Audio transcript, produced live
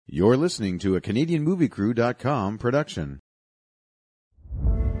You're listening to a CanadianMovieCrew.com production.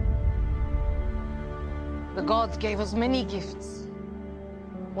 The gods gave us many gifts.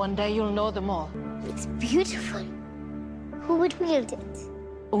 One day you'll know them all. It's beautiful. Who would wield it?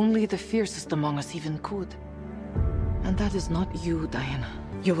 Only the fiercest among us even could. And that is not you, Diana.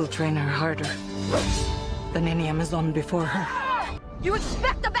 You will train her harder than any Amazon before her. You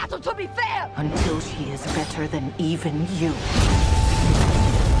expect the battle to be fair! Until she is better than even you.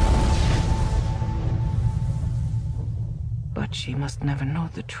 But she must never know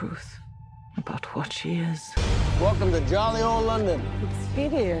the truth about what she is. Welcome to jolly old London. It's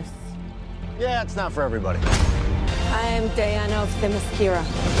hideous. Yeah, it's not for everybody. I am Diana of Themyscira,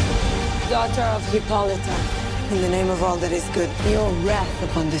 daughter of Hippolyta. In the name of all that is good, your wrath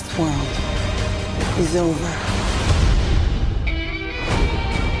upon this world is over.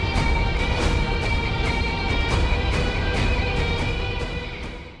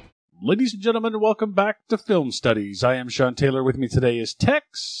 Ladies and gentlemen, welcome back to Film Studies. I am Sean Taylor. With me today is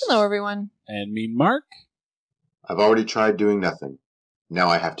Tex. Hello, everyone. And Mean Mark. I've already tried doing nothing. Now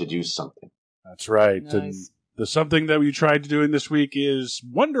I have to do something. That's right. Nice. And the something that we tried doing this week is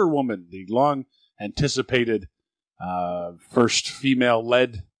Wonder Woman, the long-anticipated first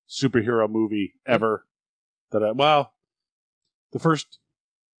female-led superhero movie ever. The first...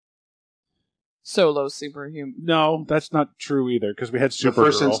 Solo superhuman. No, that's not true either, because we had Supergirl. The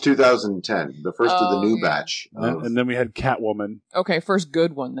first since 2010. The first of the new batch. And then we had Catwoman. Okay, first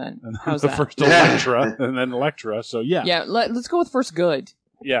good one then. And How's the that? first Elektra, and then Elektra, so yeah. Yeah, let's go with first good.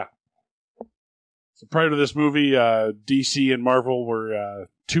 Yeah. So prior to this movie, DC and Marvel were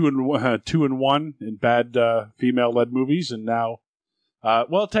 2-1 in bad female-led movies, and now,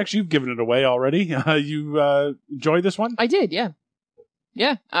 Tex, you've given it away already. You enjoyed this one? I did, yeah.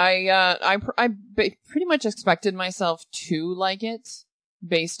 Yeah, I pretty much expected myself to like it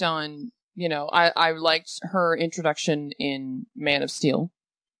based on, I liked her introduction in Man of Steel.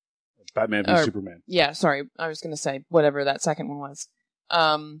 Batman v Superman. Yeah, sorry, I was going to say whatever that second one was.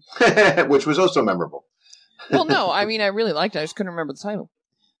 Which was also memorable. Well, no, I mean, I really liked it. I just couldn't remember the title.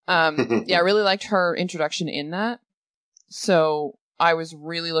 Yeah, I really liked her introduction in that. So I was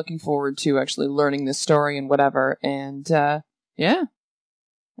really looking forward to actually learning this story and whatever. And, yeah,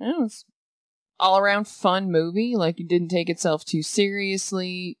 it was all around fun movie. Like, it didn't take itself too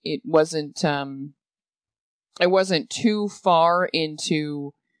seriously. It wasn't too far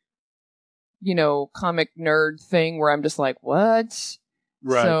into, comic nerd thing where I'm just like, what?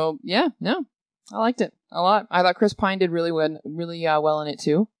 Right. So, yeah, no, I liked it a lot. I thought Chris Pine did really well in it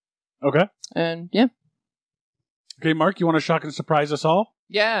too. Okay. And yeah. Okay, Mark, you want to shock and surprise us all?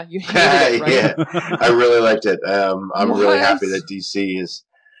 Yeah, you hated it, right? Yeah, I really liked it. I'm really happy that DC's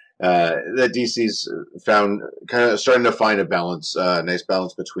found kind of starting to find a balance, nice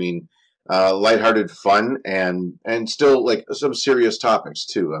balance between lighthearted fun and still like some serious topics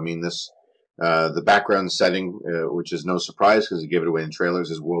too. I mean, the background setting, which is no surprise because they gave it away in trailers,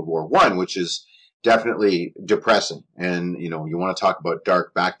 is World War I, which is definitely depressing. And you want to talk about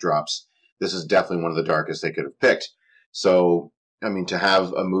dark backdrops. This is definitely one of the darkest they could have picked. So, I mean, to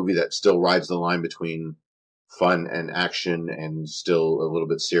have a movie that still rides the line between fun and action and still a little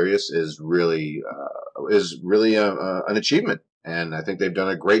bit serious is really an achievement. And I think they've done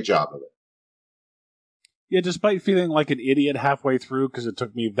a great job of it. Yeah, despite feeling like an idiot halfway through because it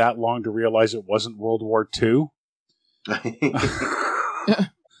took me that long to realize it wasn't World War II.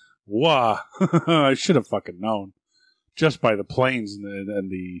 Wow. I should have fucking known. Just by the planes and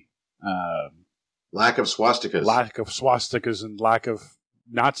the lack of swastikas. Lack of swastikas and lack of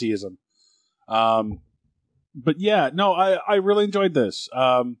Nazism. But yeah, no, I really enjoyed this.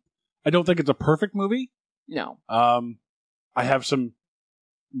 I don't think it's a perfect movie. No. I have some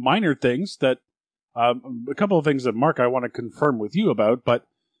minor things that, a couple of things that, Mark, I want to confirm with you about, but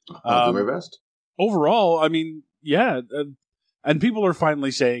I'll do my best. Overall, I mean, yeah, and people are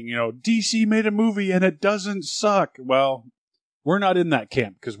finally saying, DC made a movie and it doesn't suck. Well, we're not in that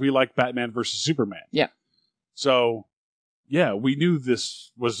camp because we like Batman versus Superman. Yeah. So, yeah, we knew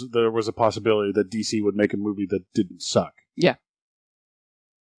there was a possibility that DC would make a movie that didn't suck. Yeah.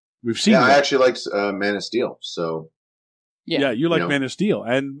 We've seen that. I actually liked Man of Steel, so... Yeah, you like Man of Steel.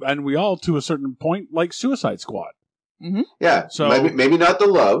 And we all, to a certain point, like Suicide Squad. Mm-hmm. Yeah, so maybe not the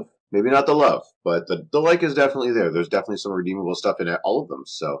love, but the like is definitely there. There's definitely some redeemable stuff in all of them,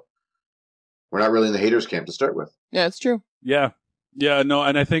 so... We're not really in the haters camp to start with. Yeah, it's true. Yeah. Yeah, no,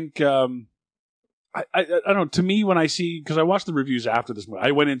 and I think... I don't know, to me, when I see... Because I watched the reviews after this movie.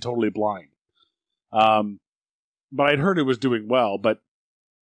 I went in totally blind. But I'd heard it was doing well, but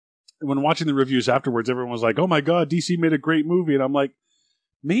when watching the reviews afterwards, everyone was like, oh my god, DC made a great movie. And I'm like,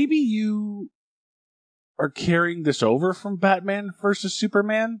 maybe you are carrying this over from Batman versus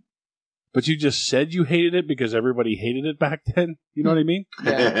Superman, but you just said you hated it because everybody hated it back then. You know what I mean?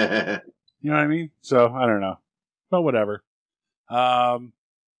 Yeah. You know what I mean? So, I don't know. But whatever.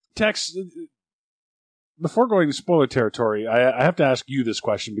 Tex, before going to spoiler territory, I have to ask you this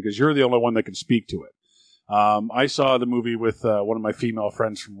question because you're the only one that can speak to it. I saw the movie with one of my female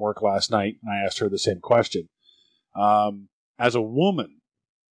friends from work last night, and I asked her the same question. As a woman,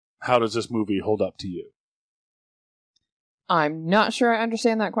 how does this movie hold up to you? I'm not sure I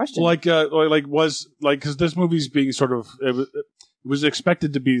understand that question. Because this movie's being sort of it was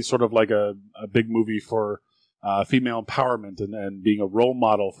expected to be sort of like a big movie for female empowerment and being a role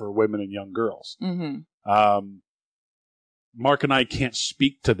model for women and young girls. Mm-hmm. Mark and I can't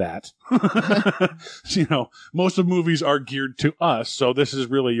speak to that. Most of the movies are geared to us, so this is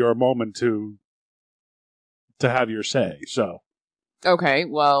really your moment to have your say. So, okay,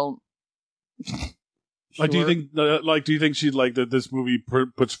 well. Sure. Do you think she'd like that this movie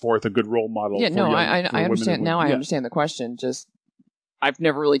puts forth a good role model? Yeah, for I understand. Now I yeah. understand the question. Just I've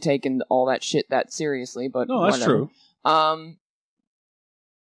never really taken all that shit that seriously, but no, that's whatever. True.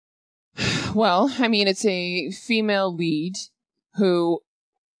 Well, I mean, it's a female lead who,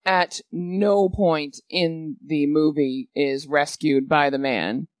 at no point in the movie, is rescued by the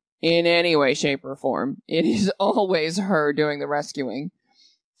man in any way, shape, or form. It is always her doing the rescuing.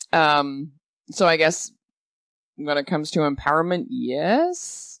 So I guess when it comes to empowerment,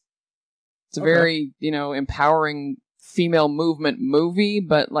 yes. It's a very, empowering female movement movie,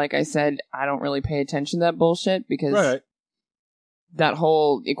 but like I said, I don't really pay attention to that bullshit because that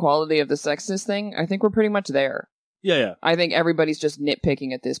whole equality of the sexes thing, I think we're pretty much there. Yeah. I think everybody's just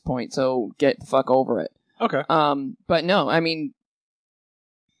nitpicking at this point, so get the fuck over it. Okay. But no, I mean,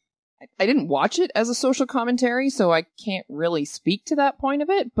 I didn't watch it as a social commentary, so I can't really speak to that point of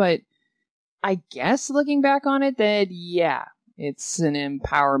it, but I guess looking back on it, that yeah, it's an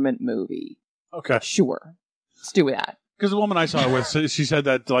empowerment movie. Okay, sure, let's do that. Because the woman I saw it with, she said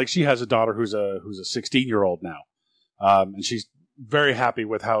that like she has a daughter who's a 16-year-old now, and she's very happy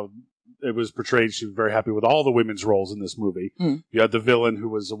with how it was portrayed. She was very happy with all the women's roles in this movie. Mm. You had the villain who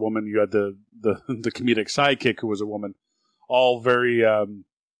was a woman. You had the comedic sidekick who was a woman. All very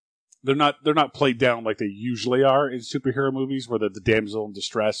they're not played down like they usually are in superhero movies, where they're the damsel in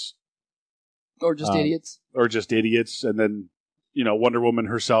distress. Or just idiots. Or just idiots. And then, Wonder Woman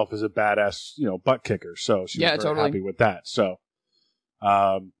herself is a badass, butt kicker. So she was very happy with that. So,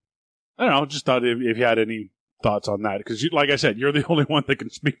 I don't know. Just thought if you had any thoughts on that. Because, like I said, you're the only one that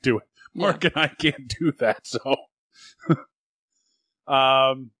can speak to it. Mark and I can't do that. So,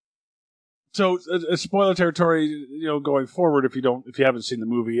 so a spoiler territory, going forward, if you haven't seen the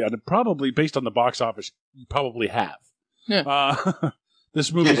movie, and probably based on the box office, you probably have. Yeah.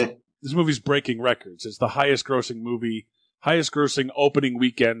 This movie's breaking records. It's the highest grossing opening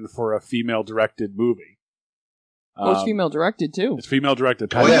weekend for a female-directed movie. It's female-directed, too. It's female-directed.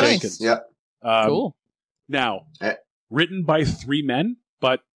 Patty Jenkins. Yeah. Cool. Now, written by 3 men,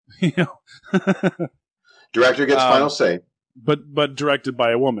 but, Director gets final say. But directed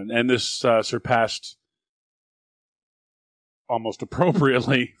by a woman. And this surpassed, almost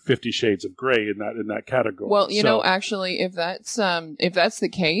appropriately, 50 Shades of Grey in that category. Well, actually, if that's the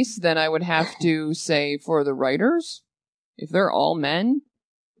case, then I would have to say for the writers, if they're all men,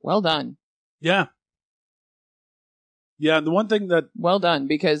 well done. Yeah. Yeah, the one thing that... Well done,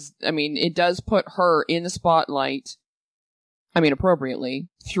 because, I mean, it does put her in the spotlight, appropriately,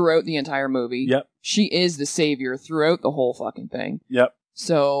 throughout the entire movie. Yep. She is the savior throughout the whole fucking thing. Yep.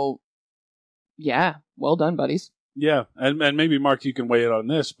 So, yeah, well done, buddies. Yeah, and maybe, Mark, you can weigh in on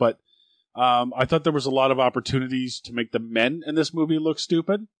this, but I thought there was a lot of opportunities to make the men in this movie look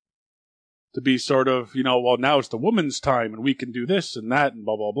stupid. To be sort of, well, now it's the woman's time, and we can do this and that, and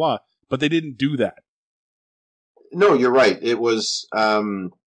blah, blah, blah. But they didn't do that. No, you're right. It was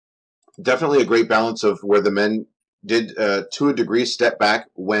definitely a great balance of where the men did, to a degree, step back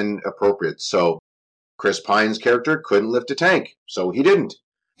when appropriate. So Chris Pine's character couldn't lift a tank, so he didn't.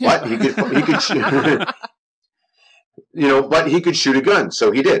 But he could shoot, but he could shoot a gun,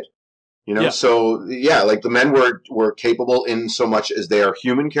 so he did. Yeah. So yeah, like the men were capable in so much as they are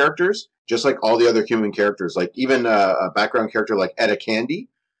human characters, just like all the other human characters. Like even a background character like Etta Candy,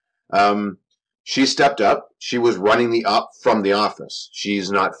 she stepped up. She was running the op from the office. She's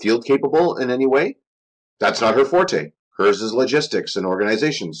not field capable in any way. That's not her forte. Hers is logistics and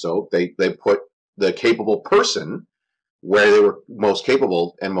organization. So they put the capable person where they were most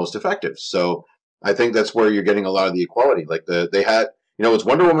capable and most effective. So I think that's where you're getting a lot of the equality. Like they had, it's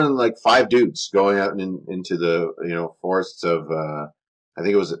Wonder Woman and like 5 dudes going out into the, forests of, I I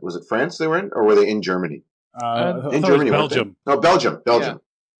think was it France they were in, or were they in Germany? In Germany, Belgium. No, Belgium. Yeah.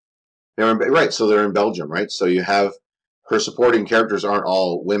 Right, so they're in Belgium, right? So you have her supporting characters aren't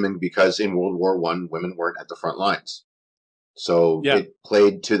all women because in World War I, women weren't at the front lines. So it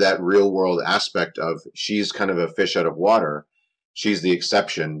played to that real world aspect of she's kind of a fish out of water. She's the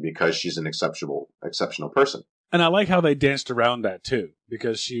exception because she's an exceptional person. And I like how they danced around that too,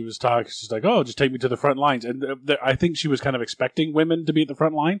 because she was talking. She's like, "Oh, just take me to the front lines," and I think she was kind of expecting women to be at the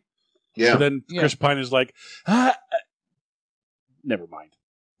front line. Yeah. But then Chris Pine is like, never mind.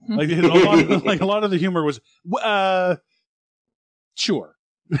 Like a lot of the humor was, sure.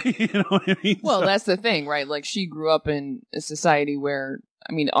 You know what I mean? Well, that's the thing, right? Like, she grew up in a society where,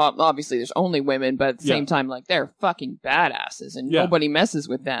 I mean, obviously there's only women, but at the same time, like, they're fucking badasses and nobody messes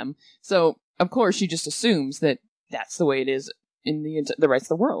with them. So, of course, she just assumes that that's the way it is in the rest of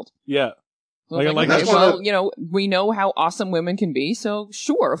the world. Yeah. Well, you know, we know how awesome women can be, so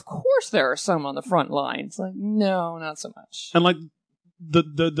sure, of course there are some on the front lines. Like, no, not so much. And like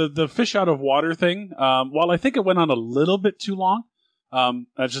the fish out of water thing, while I think it went on a little bit too long,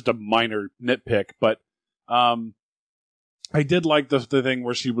 that's just a minor nitpick, but I did like the thing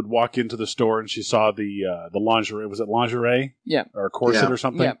where she would walk into the store and she saw the lingerie. Was it lingerie? Yeah. Or corset or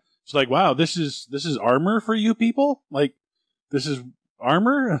something? Yeah. It's like, wow, this is armor for you people? Like, this is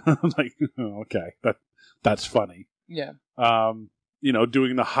armor? Like, oh, okay, that's funny. Yeah. You know,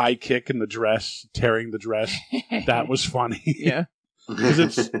 doing the high kick in the dress, tearing the dress, that was funny. Yeah.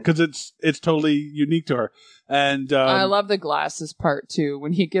 Because it's totally unique to her. And I love the glasses part too.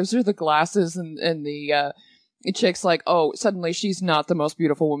 When he gives her the glasses and the chick's like, oh, suddenly she's not the most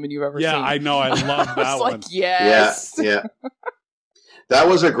beautiful woman you've ever seen. Yeah, I know. I love that one. Like, yes. Yeah. That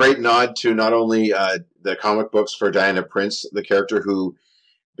was a great nod to not only the comic books for Diana Prince, the character who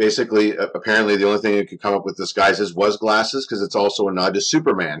basically, apparently the only thing it could come up with disguises was glasses, because it's also a nod to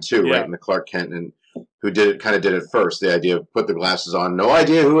Superman too, right? And the Clark Kent, and who did it first. The idea of put the glasses on, no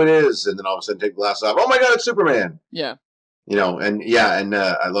idea who it is, and then all of a sudden take the glasses off. Oh my God, it's Superman! Yeah, you know, and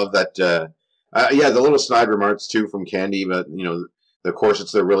I love that. The little snide remarks too from Candy, but you know, the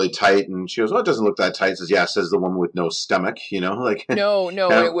corsets, they're really tight, and she goes, "Oh, it doesn't look that tight." Says, "Yeah," says the woman with no stomach. You know, like no,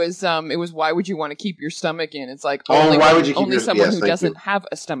 it was why would you want to keep your stomach in? It's like why would you keep only your, someone yes, who doesn't have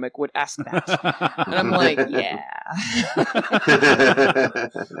a stomach would ask that. And I'm like, yeah.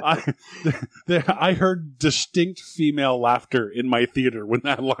 I heard distinct female laughter in my theater when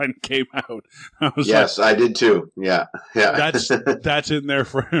that line came out. I did too. Yeah. That's in there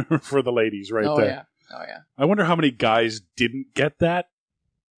for the ladies right there. Yeah. Oh, yeah. I wonder how many guys didn't get that.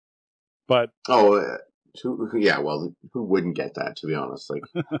 But who wouldn't get that, to be honest? Like,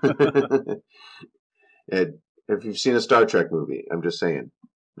 if you've seen a Star Trek movie, I'm just saying.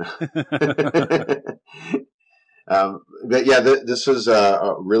 But yeah, this was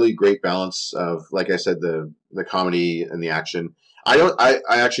a really great balance of, like I said, the comedy and the action. I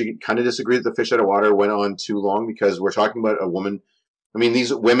actually kind of disagree that the fish out of water went on too long, because we're talking about a woman. I mean,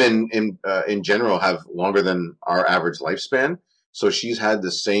 these women in general have longer than our average lifespan. So she's had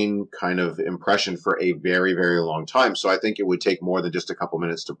the same kind of impression for a very, very long time. So I think it would take more than just a couple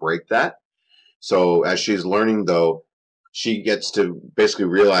minutes to break that. So as she's learning, though, she gets to basically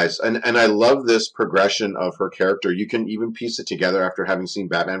realize, and I love this progression of her character. You can even piece it together after having seen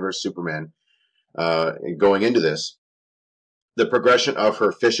Batman vs. Superman going into this. The progression of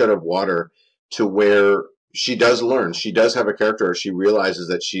her fish out of water to where she does learn. She does have a character. She realizes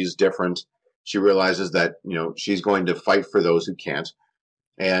that she's different. She realizes that, you know, she's going to fight for those who can't.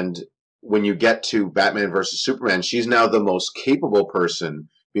 And when you get to Batman versus Superman, she's now the most capable person,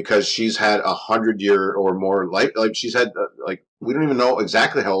 because she's had 100-year or more life. Like, she's had we don't even know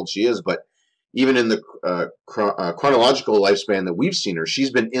exactly how old she is, but even in the chronological lifespan that we've seen her,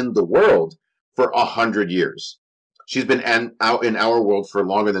 she's been in the world for 100 years. She's been out in our world for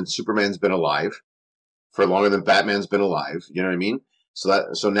longer than Superman's been alive. For longer than Batman's been alive, you know what I mean?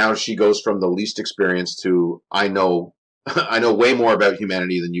 So now she goes from the least experience to I know way more about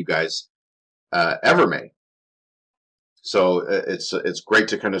humanity than you guys ever may. So it's great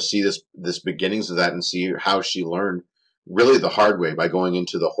to kind of see this beginnings of that, and see how she learned really the hard way by going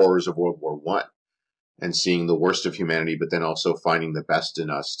into the horrors of World War I and seeing the worst of humanity, but then also finding the best in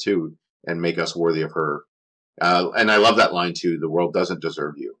us too, and make us worthy of her. And I love that line too: "The world doesn't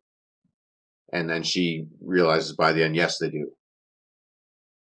deserve you." And then she realizes by the end, yes, they do.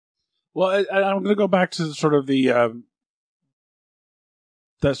 Well, I'm going to go back to sort of the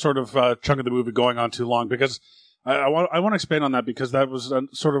that sort of chunk of the movie going on too long, because I want to expand on that, because that was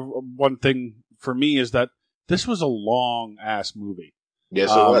sort of one thing for me, is that this was a long ass movie. Yes,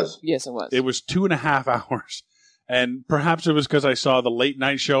 it was. Yes, it was. It was 2.5 hours, And perhaps it was because I saw the late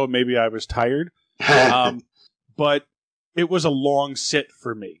night show and maybe I was tired. But it was a long sit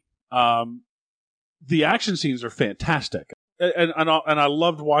for me. The action scenes are fantastic. And I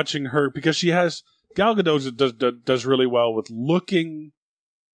loved watching her because she has... Gal Gadot does really well with looking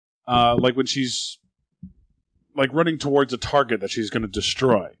like when she's like running towards a target that she's going to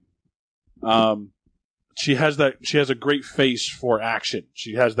destroy. She has a great face for action.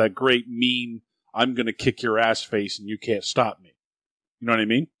 She has that great mean, I'm going to kick your ass face and you can't stop me. You know what I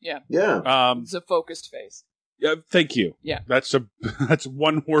mean? Yeah. Yeah. It's a focused face. Yeah. Thank you. Yeah. That's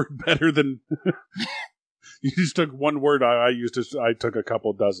one word better than you just took one word. I took a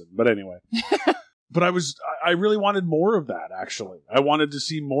couple dozen, but anyway. But I really wanted more of that. Actually, I wanted to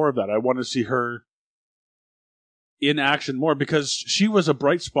see more of that. I wanted to see her in action more because she was a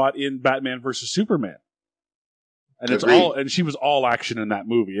bright spot in Batman versus Superman. And she was all action in that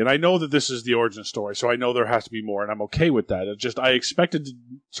movie. And I know that this is the origin story, so I know there has to be more, and I'm okay with that. It's just I expected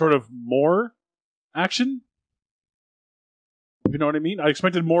sort of more action. You know what I mean? I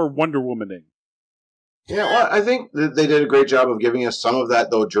expected more Wonder Womaning. Yeah, well, I think that they did a great job of giving us some of that,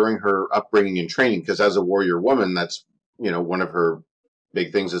 though, during her upbringing and training, because as a warrior woman, that's, one of her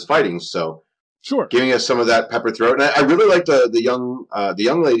big things is fighting, so... Sure. Giving us some of that pepper throat. And I really liked the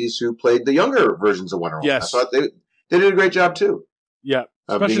young ladies who played the younger versions of Wonder Woman. Yes. I thought they did a great job, too. Yeah,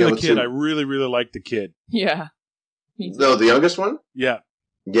 especially the kid. I really, really liked the kid. Yeah. No, the youngest one? Yeah.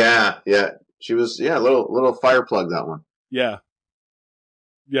 Yeah. She was, a little fire plug, that one. Yeah.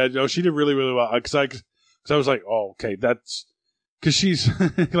 Yeah, no, she did really, really well. Because I was like, oh, okay, that's... Because she's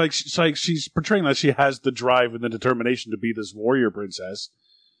she's portraying that she has the drive and the determination to be this warrior princess.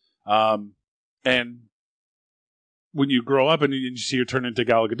 And when you grow up and you see her turn into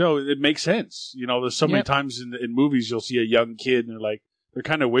Gal Gadot, it makes sense. There's so many times in movies you'll see a young kid and they're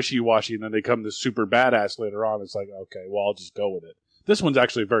kind of wishy-washy, and then they come this super badass later on. It's like, okay, well, I'll just go with it. This one's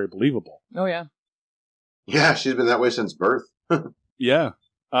actually very believable. Oh, yeah. Yeah, she's been that way since birth. Yeah.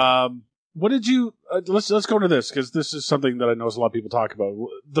 What did you... let's go into this, because this is something that I know a lot of people talk about.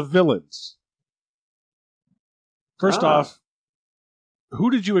 The villains. First off, who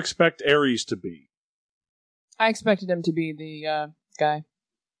did you expect Ares to be? I expected him to be the guy.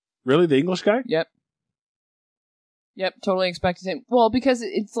 Really? The English guy? Yep, totally expected him. Well, because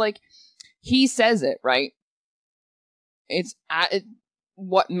it's like, he says it, right? It's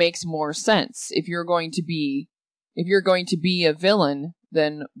what makes more sense. If you're going to be a villain,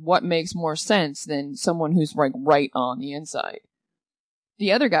 then what makes more sense than someone who's right on the inside?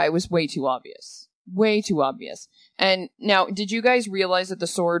 The other guy was way too obvious. Way too obvious. And now, did you guys realize that the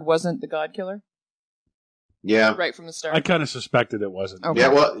sword wasn't the God Killer? Yeah. Right from the start? I kind of suspected it wasn't. Okay. Yeah,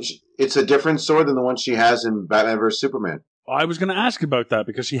 well, it's a different sword than the one she has in Batman vs. Superman. I was going to ask about that,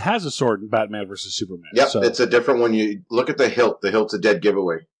 because she has a sword in Batman vs. Superman. Yep, so. It's a different one. You look at the hilt. The hilt's a dead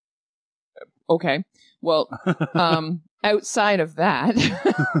giveaway. Okay. Well, outside of that,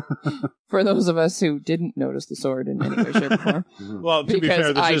 for those of us who didn't notice the sword in any way, shape, or form. Well, to be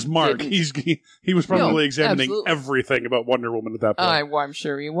fair, this is Mark. He was probably examining everything about Wonder Woman at that point. Well, I'm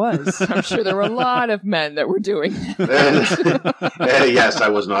sure he was. I'm sure there were a lot of men that were doing that. Yes, I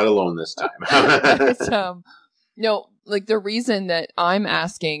was not alone this time. No, the reason that I'm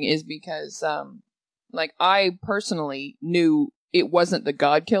asking is because, I personally knew it wasn't the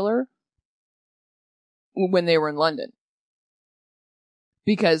God Killer when they were in London,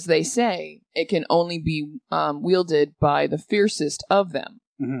 because they say it can only be wielded by the fiercest of them.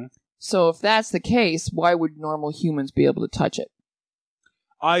 Mm-hmm. So if that's the case, why would normal humans be able to touch it?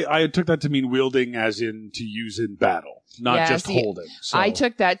 I took that to mean wielding as in to use in battle, not just holding. So. I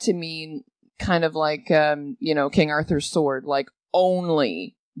took that to mean kind of like, King Arthur's sword,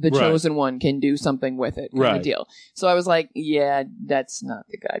 only the chosen one can do something with it kind of deal. So I was like, yeah, that's not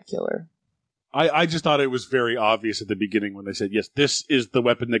the God Killer. I just thought it was very obvious at the beginning when they said, yes, this is the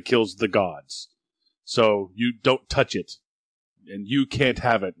weapon that kills the gods. So you don't touch it. And you can't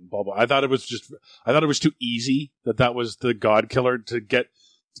have it. Blah, blah. I thought it was too easy that was the God Killer to get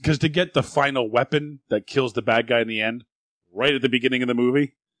the final weapon that kills the bad guy in the end, right at the beginning of the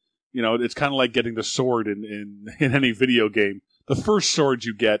movie. It's kind of like getting the sword in any video game. The first sword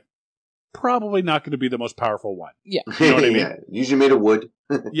you get, probably not going to be the most powerful one. Yeah. You know what I mean? Yeah, usually made of wood.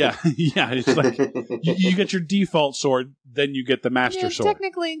 Yeah. It's like you get your default sword, then you get the master sword.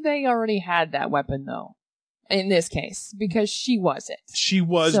 Technically, they already had that weapon, though, in this case, because she wasn't. She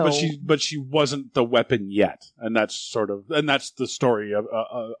was, but she wasn't the weapon yet, and that's the story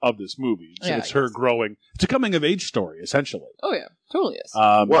of this movie. It's her growing. It's a coming of age story, essentially. Oh yeah, totally is.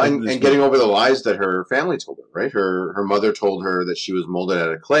 And getting over the lies that her family told her. Right, her mother told her that she was molded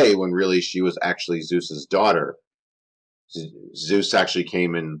out of clay when really she was actually Zeus's daughter. Zeus actually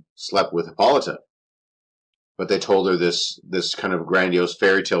came and slept with Hippolyta. But they told her this kind of grandiose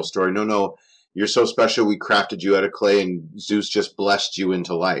fairy tale story. No, you're so special, we crafted you out of clay, and Zeus just blessed you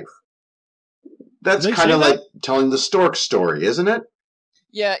into life. That's kind of like telling the stork story, isn't it?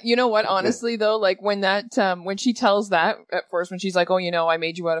 Yeah, you know what? Honestly, though, like when she tells that at first, when she's like, "Oh, I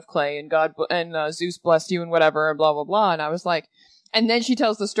made you out of clay, and God and Zeus blessed you, and whatever, and blah blah blah," and I was like, and then she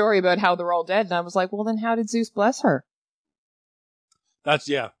tells the story about how they're all dead, and I was like, "Well, then how did Zeus bless her?" I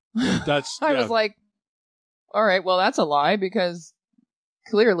was like, all right, well, that's a lie, because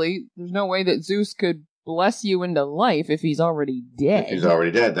clearly there's no way that Zeus could bless you into life if he's already dead. If he's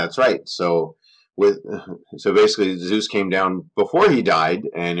already dead, that's right. So basically Zeus came down before he died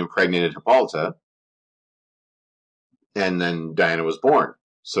and impregnated Hippolyta, and then Diana was born.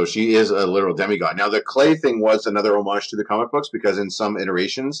 So she is a literal demigod. Now, the clay thing was another homage to the comic books, because in some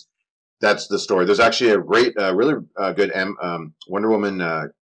iterations, that's the story. There's actually a great, really good Wonder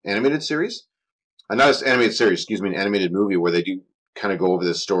Woman animated series. Not an animated series, excuse me, an animated movie where they do kind of go over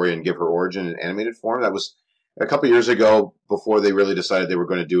this story and give her origin in animated form. That was a couple years ago, before they really decided they were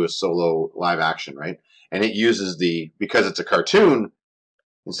going to do a solo live action, right? And it uses because it's a cartoon,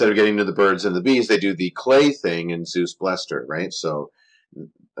 instead of getting to the birds and the bees, they do the clay thing, and Zeus blessed her, right? So,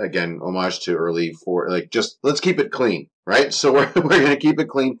 again, homage to just let's keep it clean, right? So we're going to keep it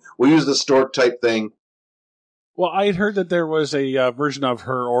clean. We'll use the stork type thing. Well, I had heard that there was a version of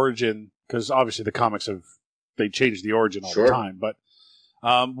her origin, because obviously the comics they changed the origin all the time, but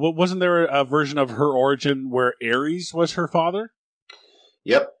wasn't there a version of her origin where Ares was her father?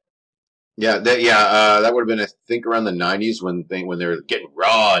 Yep. Yeah, that would have been, I think, around the 90s when they were getting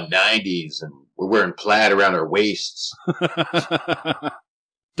raw 90s, and we're wearing plaid around our waists.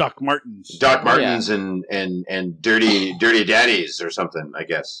 Doc Martens. And dirty daddies or something, I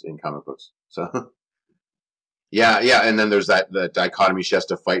guess, in comic books. So yeah, and then there's the dichotomy. She has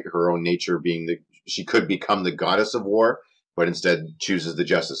to fight her own nature, being she could become the goddess of war, but instead chooses the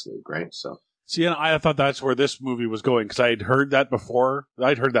Justice League, right? So see, and I thought that's where this movie was going, because I had heard that before.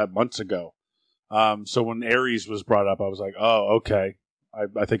 I'd heard that months ago. So when Ares was brought up, I was like, oh, okay.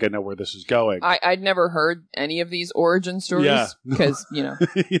 I think I know where this is going. I'd never heard any of these origin stories, because, No,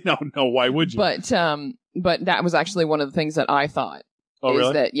 why would you? But that was actually one of the things that I thought. Oh,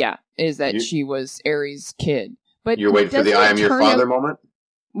 really? That she was Ares' kid. But you're waiting for the I am your father moment?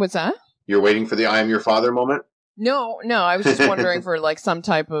 What's that? You're waiting for the I am your father moment? No, I was just wondering for like some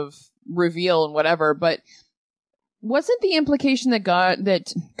type of reveal and whatever, but wasn't the implication that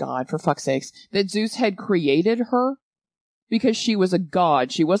God, for fuck's sakes, that Zeus had created her? Because she was a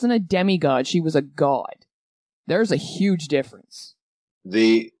god. She wasn't a demigod, she was a god. There's a huge difference.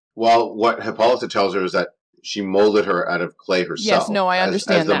 What Hippolyta tells her is that she molded her out of clay herself. Yes, no, I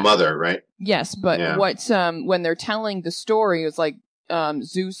understand as the mother, right? Yes, but when they're telling the story, it's like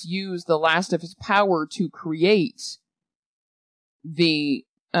Zeus used the last of his power to create the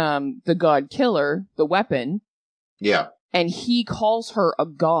god killer, the weapon. Yeah. And he calls her a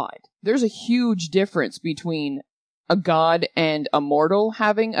god. There's a huge difference between a god and a mortal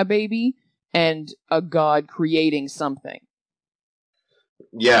having a baby, and a god creating something.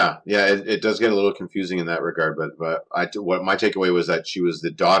 Yeah, it does get a little confusing in that regard, but what my takeaway was that she was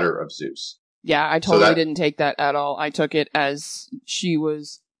the daughter of Zeus. Yeah, I totally didn't take that at all. I took it as she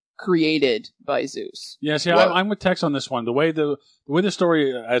was created by Zeus. Yeah, see, I'm with Tex on this one. The way the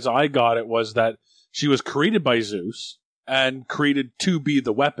story, as I got it, was that she was created by Zeus and created to be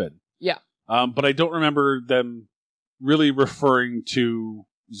the weapon. Yeah. But I don't remember them really referring to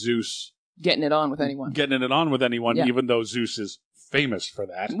Zeus getting it on with anyone, even though Zeus is famous for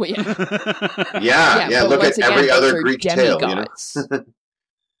that. Well, yeah. Look at every other Greek tale,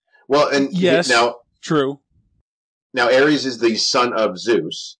 Well, and yes, now true. Now Ares is the son of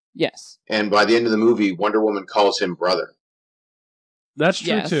Zeus. Yes, and by the end of the movie, Wonder Woman calls him brother. That's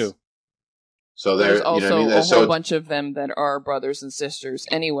true too. So there's also a whole bunch of them that are brothers and sisters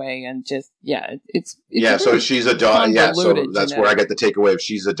anyway, and just it's so she's a daughter. Yeah, so that's where I get the takeaway of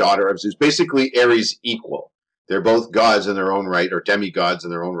she's a daughter of Zeus. Basically, Ares equal. They're both gods in their own right, or demigods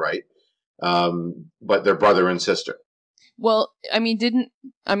in their own right, but they're brother and sister. Well,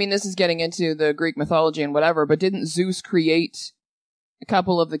 this is getting into the Greek mythology and whatever, but didn't Zeus create a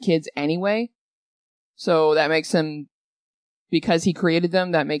couple of the kids anyway? So that makes him, because he created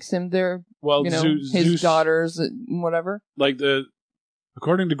them, that makes him their, his Zeus, daughters, whatever.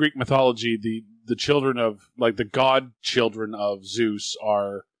 According to Greek mythology, the children of, the god children of Zeus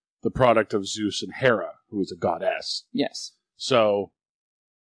are the product of Zeus and Hera, who is a goddess. Yes. So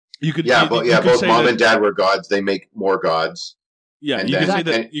you could both mom and dad were gods. They make more gods. Yeah, you can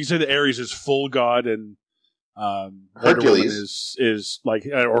say that Ares is full god, and Wonder Hercules. Woman is like,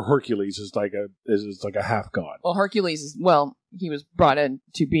 or Hercules is like a half god. Well, Hercules is, he was brought in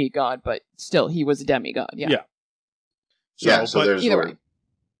to be God, but still, he was a demigod. Yeah. Yeah. So but there's either where- way.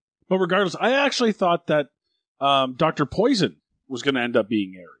 But regardless, I actually thought that Dr. Poison was going to end up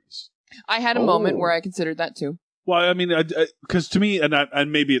being Ares. I had a moment where I considered that too. Well, I mean, because to me,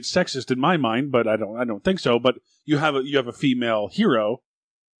 and maybe it's sexist in my mind, but I don't think so. But you have a female hero.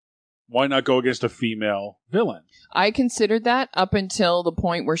 Why not go against a female villain? I considered that up until the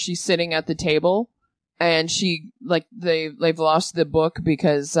point where she's sitting at the table, and they've lost the book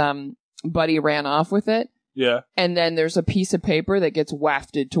because Buddy ran off with it. Yeah. And then there's a piece of paper that gets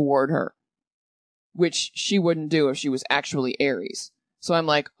wafted toward her, which she wouldn't do if she was actually Ares. So I'm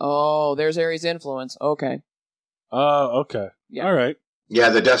like, oh, there's Ares' influence. Okay. Okay. Yeah. All right. Yeah,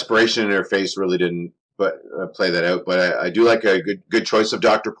 the desperation in her face really didn't play that out. But I do like a good choice of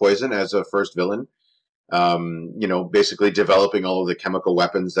Dr. Poison as a first villain. Basically developing all of the chemical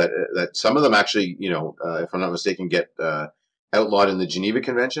weapons that some of them actually, if I'm not mistaken, get outlawed in the Geneva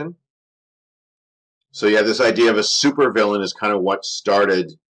Convention. So yeah, this idea of a super villain is kind of what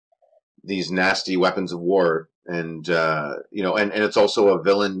started these nasty weapons of war. And and it's also a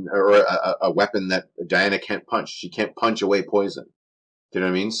villain or a weapon that Diana can't punch. She can't punch away poison. Do you know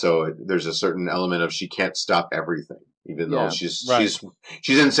what I mean? So there's a certain element of she can't stop everything, even though she's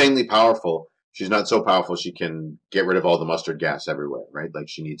insanely powerful. She's not so powerful she can get rid of all the mustard gas everywhere, right? Like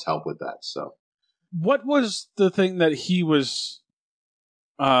she needs help with that. So what was the thing that he was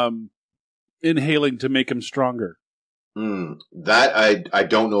inhaling to make him stronger? That I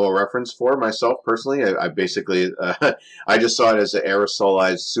don't know a reference for myself personally. I basically I just saw it as an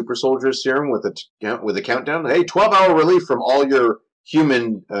aerosolized super soldier serum with a countdown. Hey, 12-hour relief from all your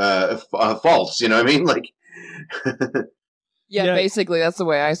human faults. You know what I mean? Like, yeah, basically that's the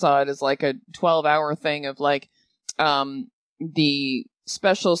way I saw it, as like a 12-hour thing of like the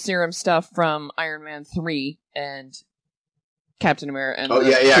special serum stuff from Iron Man 3 and Captain America. And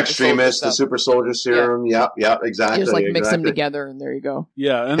Extremis, the super soldier serum. Yeah, exactly. You just mix them together, and there you go.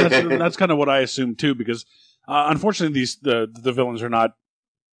 Yeah, and that's kind of what I assumed too, because unfortunately the villains are not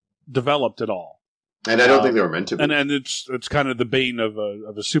developed at all, and I don't think they were meant to be. And it's kind of the bane of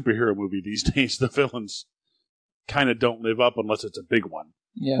a superhero movie these days. The villains kind of don't live up unless it's a big one.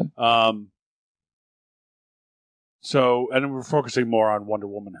 Yeah. So, and we're focusing more on Wonder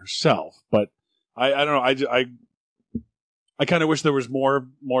Woman herself, but I don't know. I kind of wish there was more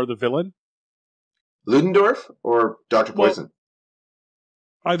of the villain. Ludendorff or Dr. Poison?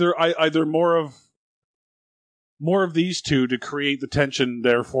 Either more of these two to create the tension,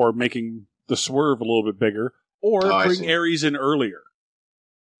 therefore making the swerve a little bit bigger, or bring Ares in earlier.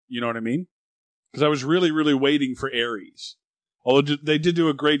 You know what I mean? Because I was really, really waiting for Ares. Although they did do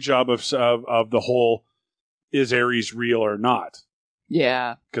a great job of the whole, is Ares real or not?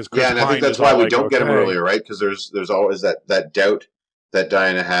 Yeah. And I think that's why we don't get him earlier, right? Because there's always that doubt that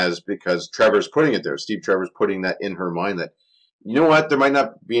Diana has because Trevor's putting it there. Steve Trevor's putting that in her mind that, you know what, there might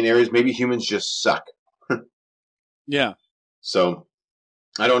not be an Ares. Maybe humans just suck. Yeah. So,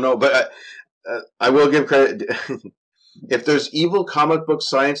 I don't know. But I will give credit. If there's evil comic book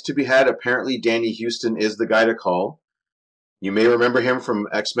science to be had, apparently Danny Huston is the guy to call. You may remember him from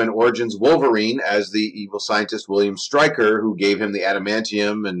X-Men Origins Wolverine as the evil scientist William Stryker, who gave him the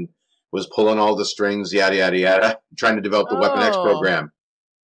adamantium and was pulling all the strings, yada, yada, yada, trying to develop the Weapon X program.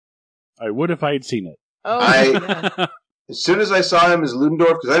 I would if I had seen it. As soon as I saw him as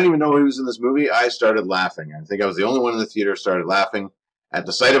Ludendorff, because I didn't even know he was in this movie, I started laughing. I think I was the only one in the theater started laughing at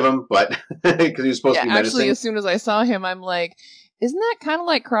the sight of him, but because he was supposed to be menacing. Actually, as soon as I saw him, I'm like, isn't that kind of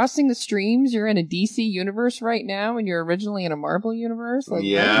like crossing the streams? You're in a DC universe right now, and you're originally in a Marvel universe. Like, okay.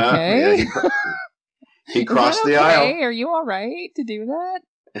 Yeah, he crossed the aisle. Are you all right to do that?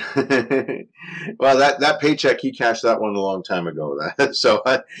 Well, that paycheck, he cashed that one a long time ago. So,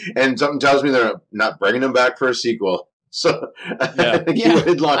 and something tells me they're not bringing him back for a sequel. So, I think he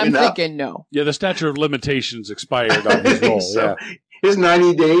waited long enough. I'm thinking no. Yeah, the statute of limitations expired on his role. So, his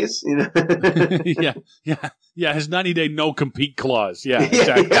 90 days, you know. Yeah. His 90-day no compete clause. Yeah,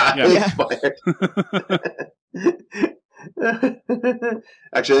 exactly.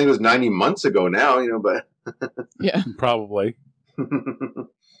 Actually, I think it was 90 months ago now, you know, but yeah, probably.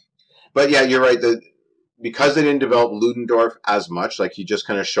 But yeah, you're right. Because they didn't develop Ludendorff as much, like he just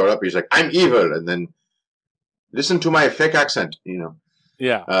kind of showed up. He's like, "I'm evil," and then listen to my fake accent, you know.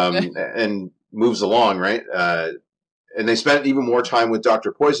 Yeah. And moves along, right? And they spent even more time with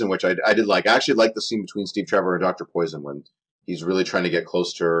Dr. Poison, which I did like. I actually like the scene between Steve Trevor and Dr. Poison when he's really trying to get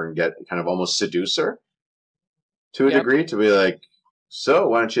close to her and get kind of almost seduce her to a degree, to be like, so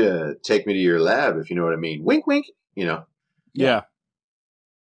why don't you take me to your lab, if you know what I mean? Wink, wink. You know. Yeah.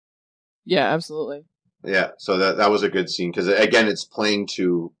 Yeah, absolutely. Yeah. So that was a good scene because again, it's playing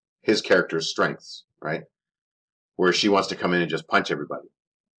to his character's strengths, right? Where she wants to come in and just punch everybody.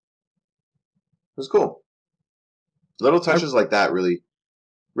 It was cool. Little touches like that really,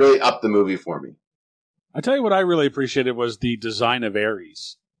 really upped the movie for me. I tell you what I really appreciated was the design of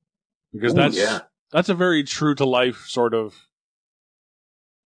Ares. Because Ooh, that's a very true to life sort of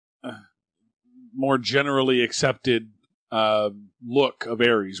more generally accepted look of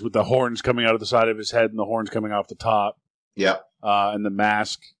Ares, with the horns coming out of the side of his head and the horns coming off the top. Yeah. And the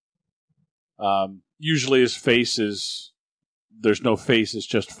mask. Usually his face there's no face, it's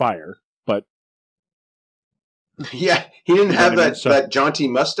just fire. But yeah, he didn't have that jaunty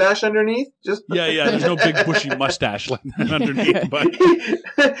mustache underneath. There's no big bushy mustache like that underneath. But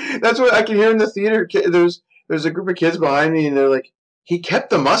that's what I can hear in the theater. There's a group of kids behind me, and they're like, "He kept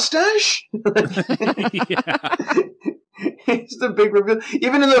the mustache." It's the big reveal.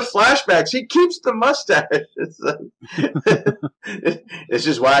 Even in the flashbacks, he keeps the mustache. It's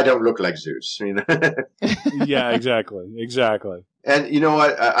just why I don't look like Zeus. You know? Yeah, exactly. And you know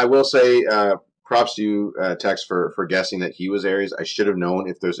what? I will say. Props to you, Tex, for guessing that he was Ares. I should have known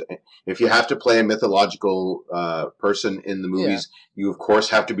if you have to play a mythological person in the movies, you of course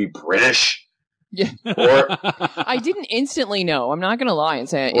have to be British. Yeah. I didn't instantly know. I'm not going to lie and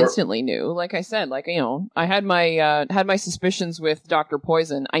say I instantly knew. Like I said, I had my suspicions with Dr.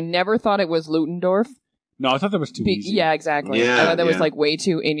 Poison. I never thought it was Ludendorff. No, I thought that was too easy. Yeah, exactly. Yeah, I thought that was way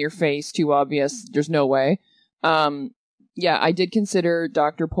too in your face, too obvious. There's no way. Yeah, I did consider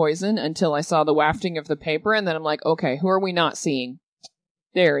Dr. Poison until I saw the wafting of the paper, and then I'm like, okay, who are we not seeing?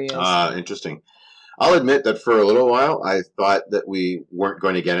 There he is. Interesting. I'll admit that for a little while, I thought that we weren't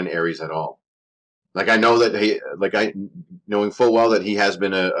going to get an Ares at all. I know that knowing full well that he has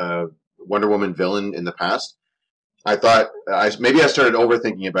been a Wonder Woman villain in the past, I thought, maybe I started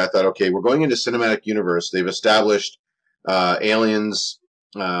overthinking it, but I thought, okay, we're going into cinematic universe. They've established aliens,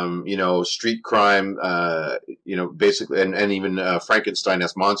 street crime, basically, and even Frankenstein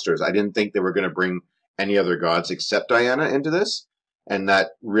as monsters. I didn't think they were going to bring any other gods except Diana into this, and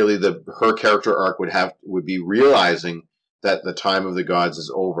that really her character arc would be realizing that the time of the gods is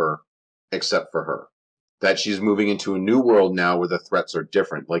over, except for her. That she's moving into a new world now where the threats are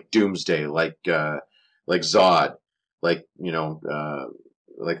different, like Doomsday, like Zod, what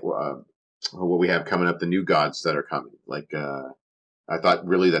we have coming up, the new gods that are coming, I thought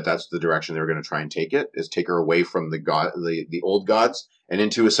really that's the direction they were going to try and take it, is take her away from the old gods and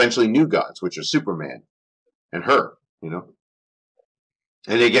into essentially new gods, which are Superman and her,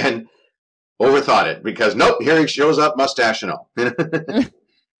 And again, overthought it because nope, here he shows up, mustache and all.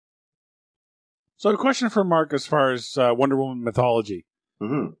 So the question for Mark as far as Wonder Woman mythology.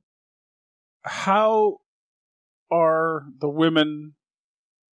 Mm-hmm. How are the women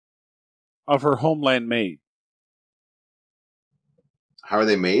of her homeland made? How are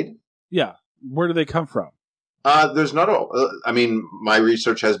they made? Yeah. Where do they come from? There's not my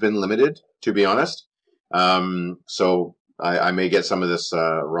research has been limited, to be honest. So I may get some of this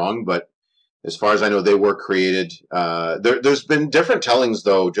wrong, but as far as I know, they were created. There's been different tellings,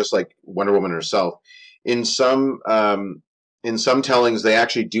 though, just like Wonder Woman herself. In some tellings, they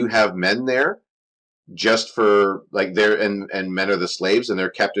actually do have men there, just for and men are the slaves, and they're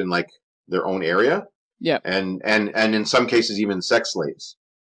kept in their own area. Yeah, and in some cases even sex slaves,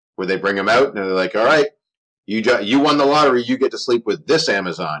 where they bring them out and they're like, all right, you won the lottery, you get to sleep with this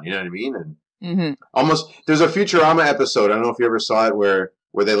Amazon. You know what I mean? And almost there's a Futurama episode. I don't know if you ever saw it where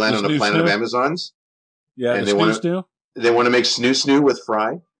they land on a planet of Amazons. Yeah, and they want to make snoo with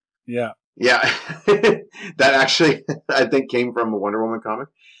Fry. Yeah. That actually I think came from a Wonder Woman comic.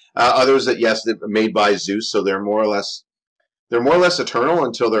 Others that they're made by Zeus, so they're more or less eternal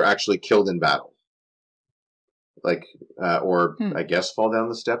until they're actually killed in battle. I guess fall down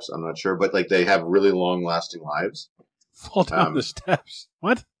the steps. I'm not sure, but they have really long lasting lives. Fall down the steps.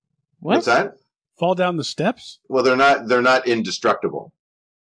 What? What's that? Fall down the steps? Well, they're not indestructible.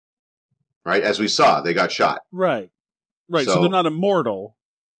 Right? As we saw, they got shot. Right. So they're not immortal.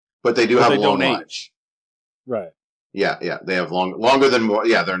 But they do have long lives. Right. Yeah. They have longer than more.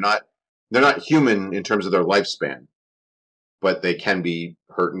 Yeah, they're not human in terms of their lifespan. But they can be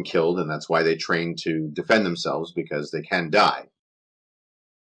hurt and killed, and that's why they train to defend themselves, because they can die.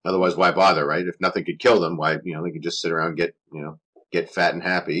 Otherwise, why bother, right? If nothing could kill them, why, they could just sit around, get fat and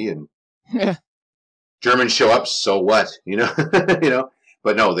happy, and Germans show up, so what?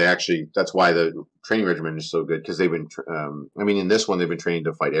 But no, that's why the training regimen is so good, because they've been, in this one, they've been training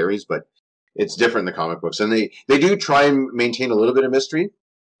to fight Ares, but it's different in the comic books. And they do try and maintain a little bit of mystery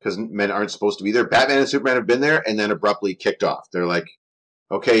because men aren't supposed to be there. Batman and Superman have been there and then abruptly kicked off. They're like,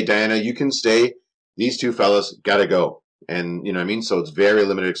 okay, Diana, you can stay. These two fellas gotta go. And, you know what I mean? So it's very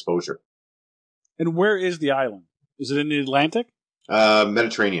limited exposure. And where is the island? Is it in the Atlantic?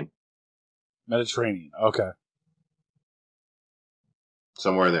 Mediterranean. Mediterranean. Okay.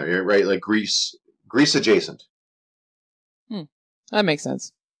 Somewhere in there. You're right, like Greece adjacent. That makes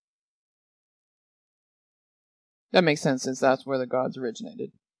sense. That makes sense since that's where the gods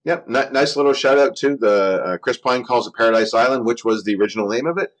originated. Yep, nice little shout out to the Chris Pine calls it Paradise Island, which was the original name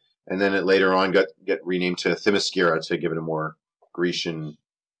of it, and then it later on got renamed to Themyscira to give it a more Grecian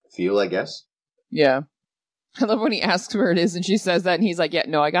feel, I guess. Yeah. I love when he asks where it is and she says that and he's like, yeah,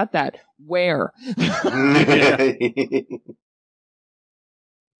 no, I got that. Where?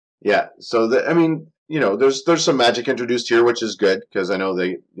 Yeah, so there's some magic introduced here, which is good because I know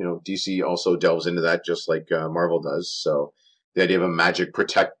DC also delves into that just like Marvel does. So the idea of a magic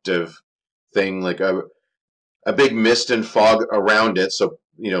protective thing, like a big mist and fog around it, so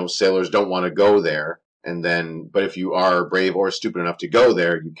sailors don't want to go there. But if you are brave or stupid enough to go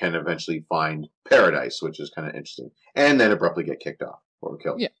there, you can eventually find paradise, which is kind of interesting, and then abruptly get kicked off or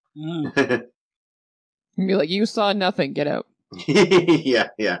killed. Yeah, and be like, you saw nothing, get out.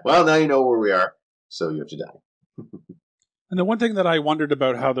 Yeah. Well, now you know where we are, so you have to die. And the one thing that I wondered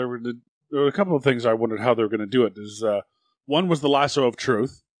about how there were a couple of things I wondered how they were going to do it. Is one was the lasso of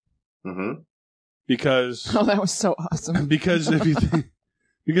truth, because that was so awesome. Because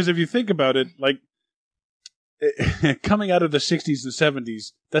if you think about it, like coming out of the 60s and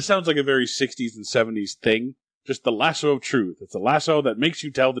 70s, that sounds like a very 60s and 70s thing. Just the lasso of truth. It's a lasso that makes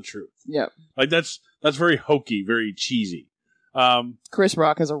you tell the truth. Yeah, like that's very hokey, very cheesy. Chris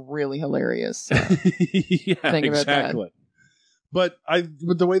Rock has a really hilarious yeah, thing about exactly. that. But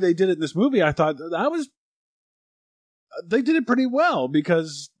with the way they did it in this movie, I thought they did it pretty well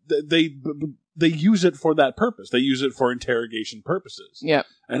because they use it for that purpose. They use it for interrogation purposes. Yeah,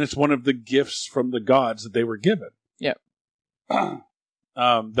 and it's one of the gifts from the gods that they were given. Yeah,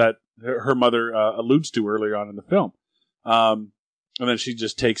 that her mother alludes to earlier on in the film, and then she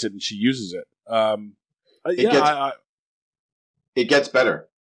just takes it and she uses it. It gets better.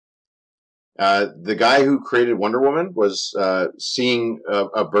 The guy who created Wonder Woman was seeing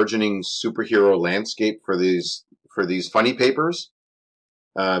a burgeoning superhero landscape for these funny papers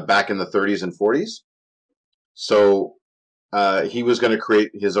back in the 30s and 40s. So he was going to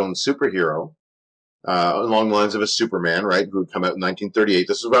create his own superhero along the lines of a Superman, right? Who would come out in 1938.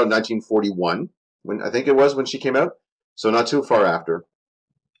 This was about 1941 when she came out. So not too far after.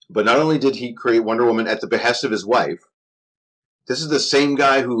 But not only did he create Wonder Woman at the behest of his wife, this is the same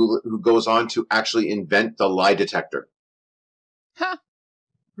guy who goes on to actually invent the lie detector. Huh.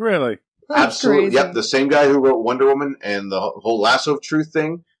 Really? Absolutely. Crazy. Yep. The same guy who wrote Wonder Woman and the whole lasso of truth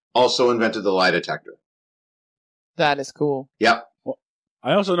thing also invented the lie detector. That is cool. Yep. Well,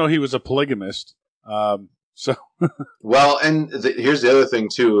 I also know he was a polygamist. So. Well, and here's the other thing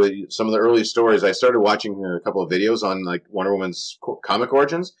too. Some of the early stories, I started watching a couple of videos on like Wonder Woman's comic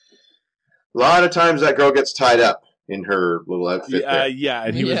origins. A lot of times that girl gets tied up in her little outfit. Yeah,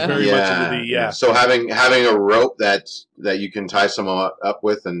 and he was very much into the So having a rope that you can tie someone up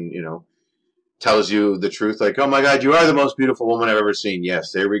with, and tells you the truth, like, oh my God, you are the most beautiful woman I've ever seen.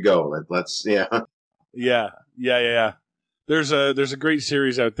 Yes, there we go. Let's Yeah. There's a great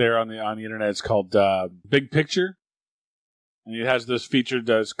series out there on the internet. It's called Big Picture, and it has this feature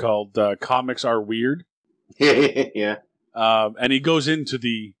that's called Comics Are Weird. Yeah. And he goes into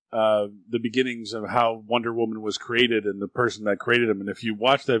the beginnings of how Wonder Woman was created and the person that created him. And if you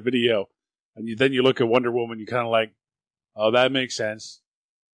watch that video and then you look at Wonder Woman, you kind of like, oh, that makes sense.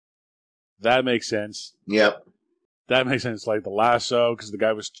 That makes sense. Yep. That makes sense. Like the lasso, because the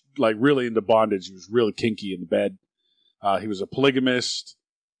guy was like really into bondage. He was really kinky in the bed. He was a polygamist.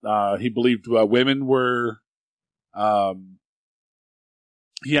 He believed women were.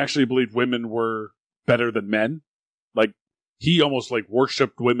 He actually believed women were better than men. Like he almost like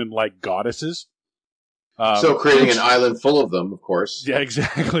worshipped women like goddesses. So creating an island full of them, of course. Yeah,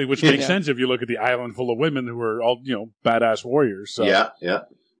 exactly. Which makes sense if you look at the island full of women who were all badass warriors. So, yeah.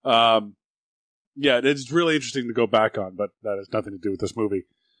 Yeah, it's really interesting to go back on, but that has nothing to do with this movie.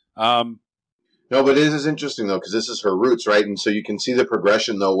 No, but it is interesting, though, because this is her roots, right? And so you can see the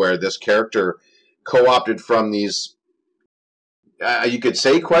progression, though, where this character co-opted from these, you could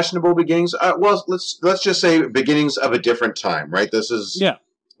say questionable beginnings. Well, let's just say beginnings of a different time, right? This is,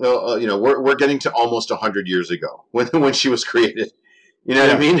 we're getting to almost 100 years ago when she was created. You know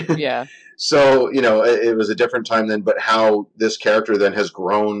what I mean? Yeah. So, it was a different time then, but how this character then has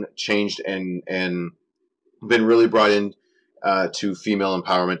grown, changed, and been really brought in to female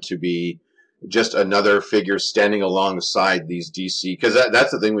empowerment to be just another figure standing alongside these DC. Because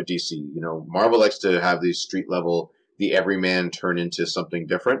that's the thing with DC. Marvel likes to have these street level, the everyman turn into something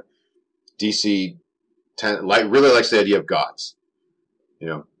different. DC really likes the idea of gods.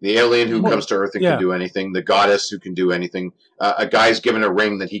 The alien who comes to Earth and can do anything, the goddess who can do anything, a guy's given a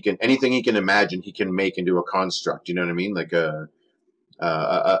ring that anything he can imagine, he can make into a construct. You know what I mean? Like a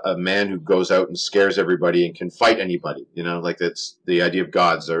man who goes out and scares everybody and can fight anybody. That's the idea of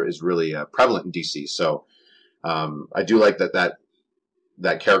gods is really prevalent in DC. So I do like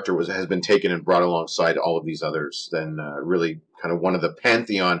that character has been taken and brought alongside all of these others. Then really kind of one of the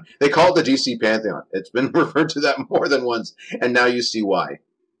pantheon. They call it the DC pantheon. It's been referred to that more than once, and now you see why.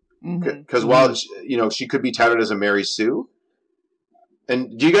 Because while she could be touted as a Mary Sue,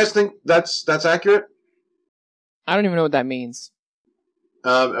 and do you guys think that's accurate? I don't even know what that means.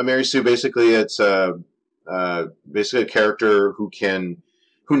 A Mary Sue, basically, it's basically a character who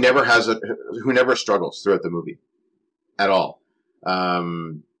never struggles throughout the movie at all.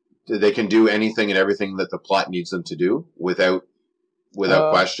 They can do anything and everything that the plot needs them to do without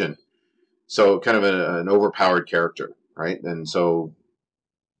question. So kind of an overpowered character, right? And so,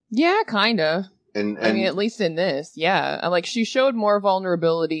 yeah, kind of. And I mean, at least in this, yeah. Like, she showed more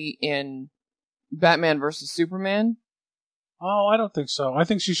vulnerability in Batman versus Superman. Oh, I don't think so. I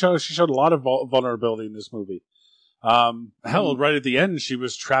think she showed a lot of vulnerability in this movie. Hell, right at the end, she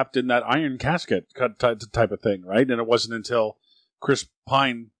was trapped in that iron casket type of thing, right? And it wasn't until Chris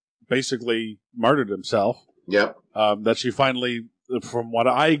Pine basically martyred himself. Yep. That she finally, from what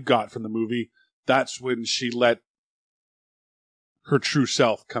I got from the movie, that's when she let her true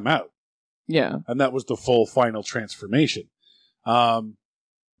self come out. Yeah. And that was the full final transformation. I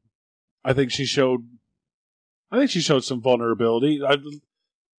think she showed some vulnerability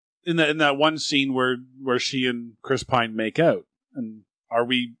in that one scene where she and Chris Pine make out. And are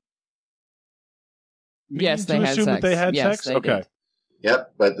we? Yes, they had sex. That they had sex. They okay. Did.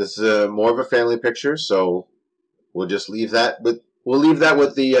 Yep, but this is more of a family picture, so we'll just leave that. But we'll leave that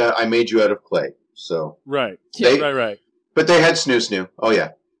with the "I made you out of clay." So right. Right. But they had snoo. Oh yeah.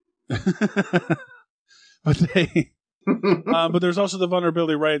 But there's also the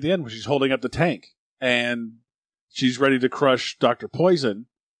vulnerability right at the end when she's holding up the tank and she's ready to crush Dr. Poison.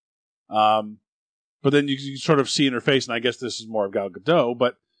 But then you sort of see in her face, and I guess this is more of Gal Gadot,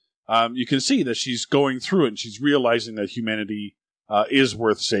 but you can see that she's going through it and she's realizing that humanity is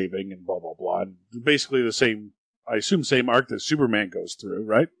worth saving and blah, blah, blah. And basically the same arc that Superman goes through,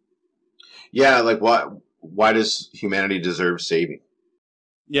 right? Yeah, like why does humanity deserve saving?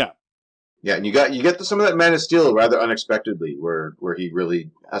 Yeah. Yeah, and you get some of that Man of Steel rather unexpectedly, where he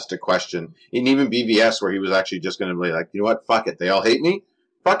really has to question, and even BVS, where he was actually just going to be like, you know what, fuck it, they all hate me,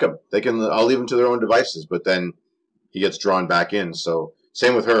 fuck them, I'll leave them to their own devices. But then he gets drawn back in. So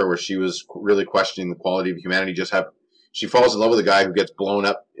same with her, where she was really questioning the quality of humanity. She falls in love with a guy who gets blown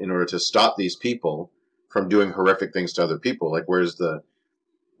up in order to stop these people from doing horrific things to other people. Like,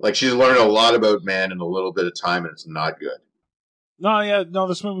 she's learned a lot about man in a little bit of time, and it's not good. No,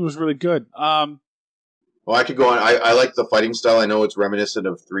 this movie was really good. Well, I could go on. I like the fighting style. I know it's reminiscent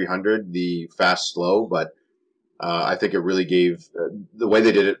of 300, the fast, slow, but I think it really gave, the way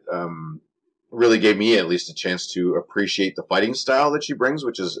they did it, really gave me at least a chance to appreciate the fighting style that she brings,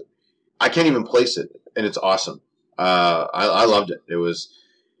 which is, I can't even place it, and it's awesome. I loved it. It was,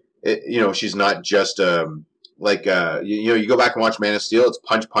 she's not just, you go back and watch Man of Steel, it's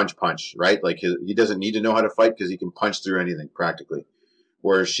punch, punch, punch, right? Like, he doesn't need to know how to fight because he can punch through anything practically.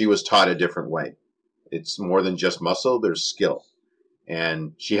 Whereas she was taught a different way. It's more than just muscle, there's skill.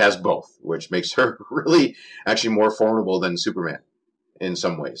 And she has both, which makes her really actually more formidable than Superman in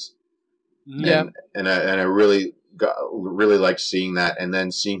some ways. Yeah. And I really liked seeing that, and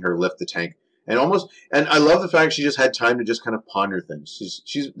then seeing her lift the tank. And I love the fact she just had time to just kind of ponder things.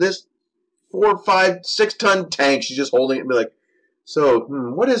 She's this 4, 5, 6 ton tank. She's just holding it and be like, so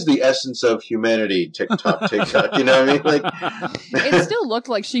what is the essence of humanity? Tick tock, tick tock. You know what I mean? Like, it still looked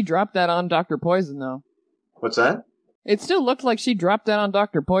like she dropped that on Dr. Poison, though. What's that? It still looked like she dropped that on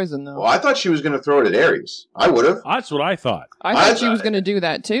Dr. Poison, though. Well, I thought she was going to throw it at Ares. I would have. That's what I thought. I thought she was going to do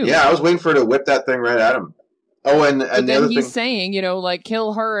that, too. Yeah, I was waiting for her to whip that thing right at him. Oh, and then the other he's thing, saying, like,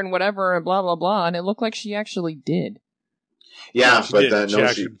 kill her and whatever and blah, blah, blah, and it looked like she actually did. Yeah, she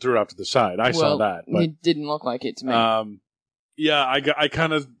actually threw it off to the side. I saw that. But, it didn't look like it to me. Yeah, I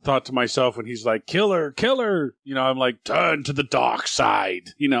kind of thought to myself when he's like, killer, I'm like, turn to the dark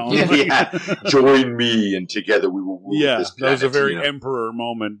side, Yeah, join me and together we will rule this planet. That was a very Emperor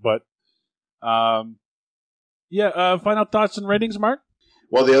moment, but final thoughts and ratings, Mark?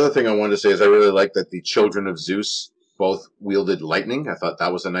 Well, the other thing I wanted to say is I really like that the children of Zeus both wielded lightning. I thought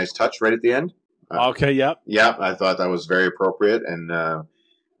that was a nice touch right at the end. Okay, yep. Yeah, I thought that was very appropriate. And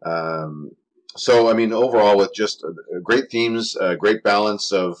so, I mean, overall, with just great themes, great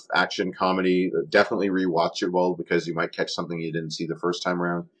balance of action, comedy, definitely rewatchable because you might catch something you didn't see the first time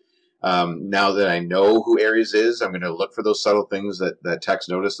around. Now that I know who Ares is, I'm going to look for those subtle things that Tex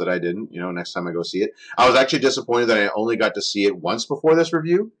noticed that I didn't, next time I go see it. I was actually disappointed that I only got to see it once before this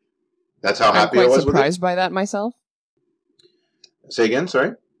review. That's how happy I was with it. I'm quite surprised by that myself. Say again,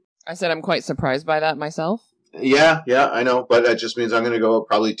 sorry? I said I'm quite surprised by that myself. Yeah, I know, but that just means I'm going to go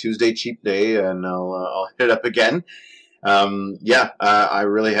probably Tuesday cheap day, and I'll hit it up again. I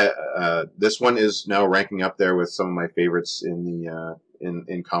really had this one is now ranking up there with some of my favorites in the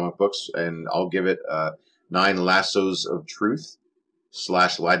in comic books, and I'll give it 9 lassos of truth /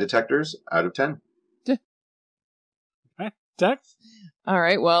 lie detectors out of 10. Okay, Tex? All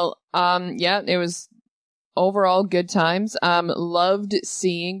right, well, it was overall good times. Loved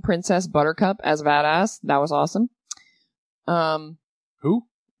seeing Princess Buttercup as badass. That was awesome. Who?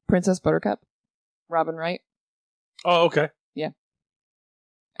 Princess Buttercup. Robin Wright. Oh, okay. Yeah.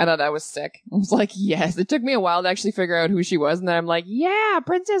 I thought that was sick. I was like, yes. It took me a while to actually figure out who she was, and then I'm like, yeah,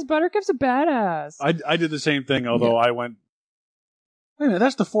 Princess Buttercup's a badass. I did the same thing, although I went, wait a minute,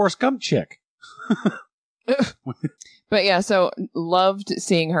 that's the Forrest Gump chick. But yeah, so loved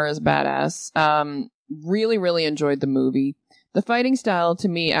seeing her as badass. Really, really enjoyed the movie. The fighting style to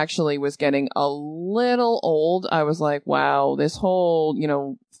me actually was getting a little old. I was like, wow, this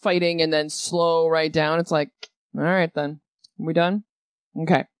whole, fighting and then slow right down. It's like, all right then. Are we done?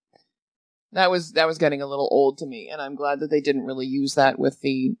 Okay. That was getting a little old to me, and I'm glad that they didn't really use that with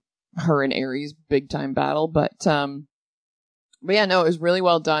her and Ares big time battle. But yeah, no, it was really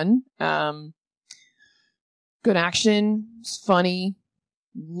well done. Good action. It's funny.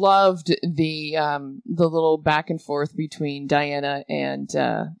 Loved the little back and forth between Diana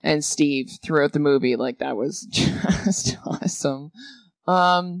and Steve throughout the movie. Like, that was just awesome.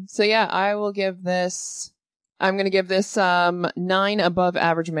 So yeah, I'm going to give this 9 above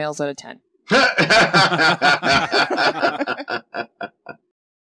average males out of 10.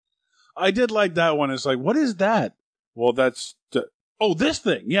 I did like that one. It's like, what is that? Well, that's this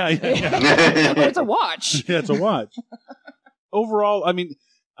thing. Yeah. It's a watch. Yeah, it's a watch. Overall, I mean,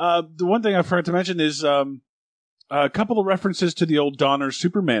 the one thing I forgot to mention is a couple of references to the old Donner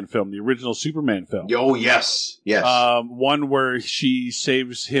Superman film, the original Superman film. Oh, yes. One where she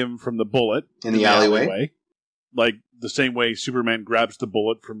saves him from the bullet in the alleyway. Like the same way Superman grabs the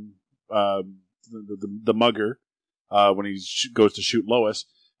bullet from the mugger when he goes to shoot Lois.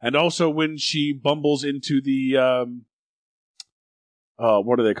 And also when she bumbles into the...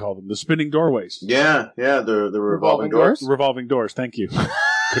 what do they call them? The spinning doorways. Yeah, the revolving doors. Revolving doors, thank you.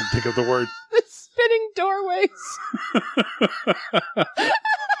 Couldn't think of the word. The spinning doorways.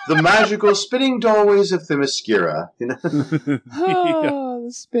 The magical spinning doorways of Themyscira. Oh,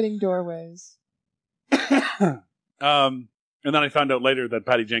 the spinning doorways. And then I found out later that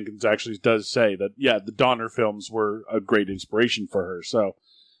Patty Jenkins actually does say that, yeah, the Donner films were a great inspiration for her. So,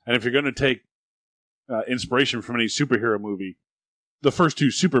 and if you're going to take inspiration from any superhero movie, the first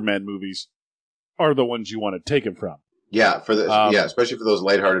 2 Superman movies are the ones you want to take it from. Yeah, especially for those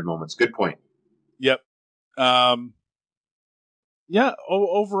lighthearted moments. Good point. Yep.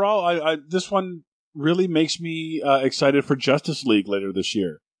 Overall, I this one really makes me excited for Justice League later this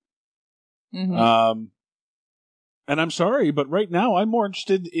year. Mm-hmm. And I'm sorry, but right now I'm more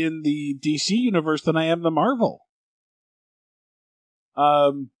interested in the DC universe than I am the Marvel.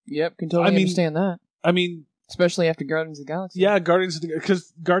 Yep, can totally understand that. I mean, especially after Guardians of the Galaxy. Yeah,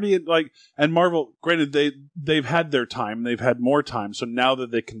 because and Marvel, granted, they've had their time, they've had more time, so now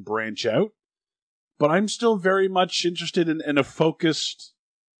that they can branch out. But I'm still very much interested in a focused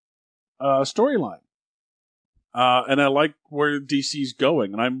storyline. And I like where DC's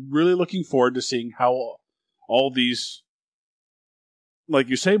going, and I'm really looking forward to seeing how all these, like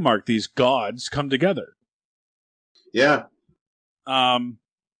you say, Mark, these gods come together. Yeah.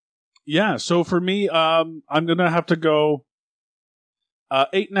 Yeah, so for me, I'm going to have to go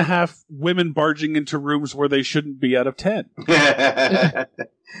 8.5 women barging into rooms where they shouldn't be out of 10. I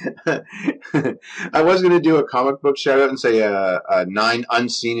was going to do a comic book shout out and say 9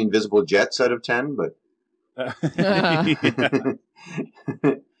 unseen invisible jets out of 10, but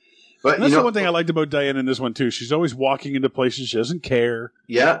But That's the one thing I liked about Diana in this one too. She's always walking into places. She doesn't care.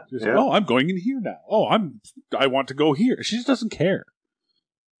 Yeah. She's like, oh, I'm going in here now. Oh, I want to go here. She just doesn't care.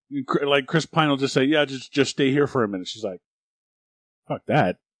 Like Chris Pine will just say, yeah, just stay here for a minute. She's like, fuck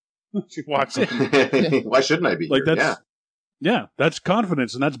that. She walks in. Why shouldn't I be like here? Yeah, that's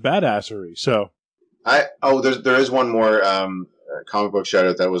confidence and that's badassery. So, there is one more comic book shout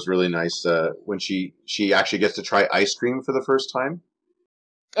out that was really nice when she actually gets to try ice cream for the first time.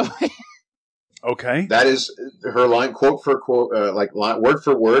 Okay, that is her line, quote for quote, word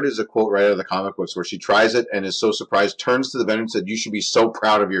for word is a quote right out of the comic books where she tries it and is so surprised, turns to the vendor and said, "You should be so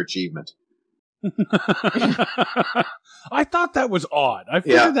proud of your achievement." I thought that was odd. I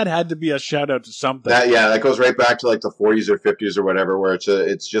figured that had to be a shout out to something. That goes right back to like the 40s or 50s or whatever, where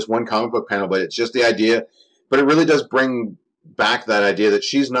it's just one comic book panel, but it's just the idea. But it really does bring back that idea that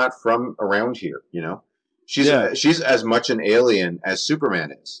she's not from around here. You know, she's as much an alien as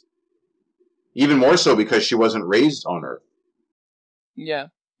Superman is. Even more so because she wasn't raised on Earth. Yeah,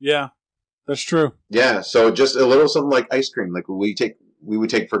 that's true. Yeah, so just a little something like ice cream, like we would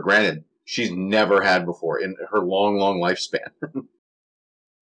take for granted. She's never had before in her long, long lifespan.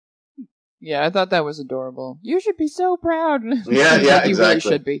 Yeah, I thought that was adorable. You should be so proud. Yeah, you exactly. really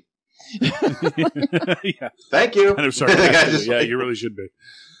should be. Yeah. Thank you. Kind of sarcastic. Yeah, you really should be.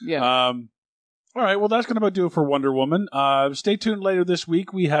 Yeah. All right, well, that's going to about do it for Wonder Woman. Stay tuned later this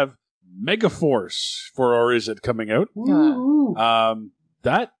week. We have Megaforce for Or Is It coming out.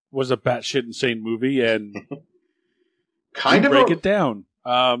 That was a batshit insane movie, and break it down.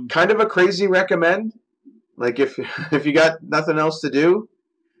 Kind of a crazy recommend. Like if you got nothing else to do,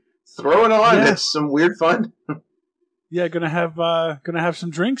 throw it on. Yeah. It's some weird fun. Yeah, gonna have some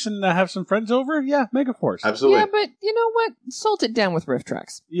drinks and have some friends over. Yeah, Megaforce. Absolutely. Yeah, but you know what? Salt it down with riff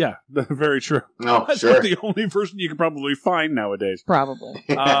tracks. Yeah, very true. No, That's sure. the only version you can probably find nowadays. Probably.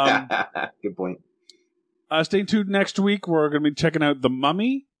 Good point. Stay tuned next week. We're going to be checking out The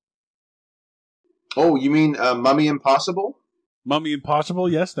Mummy. Oh, you mean Mummy Impossible? Mummy Impossible,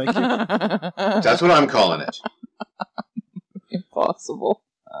 yes, thank you. That's what I'm calling it. Impossible.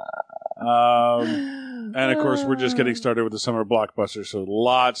 And of course, we're just getting started with the summer blockbuster, so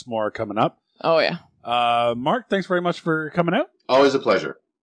lots more coming up. Oh, yeah. Mark, thanks very much for coming out. Always a pleasure.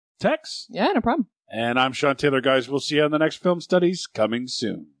 Tex. Yeah, no problem. And I'm Sean Taylor, guys. We'll see you on the next Film Studies coming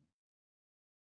soon.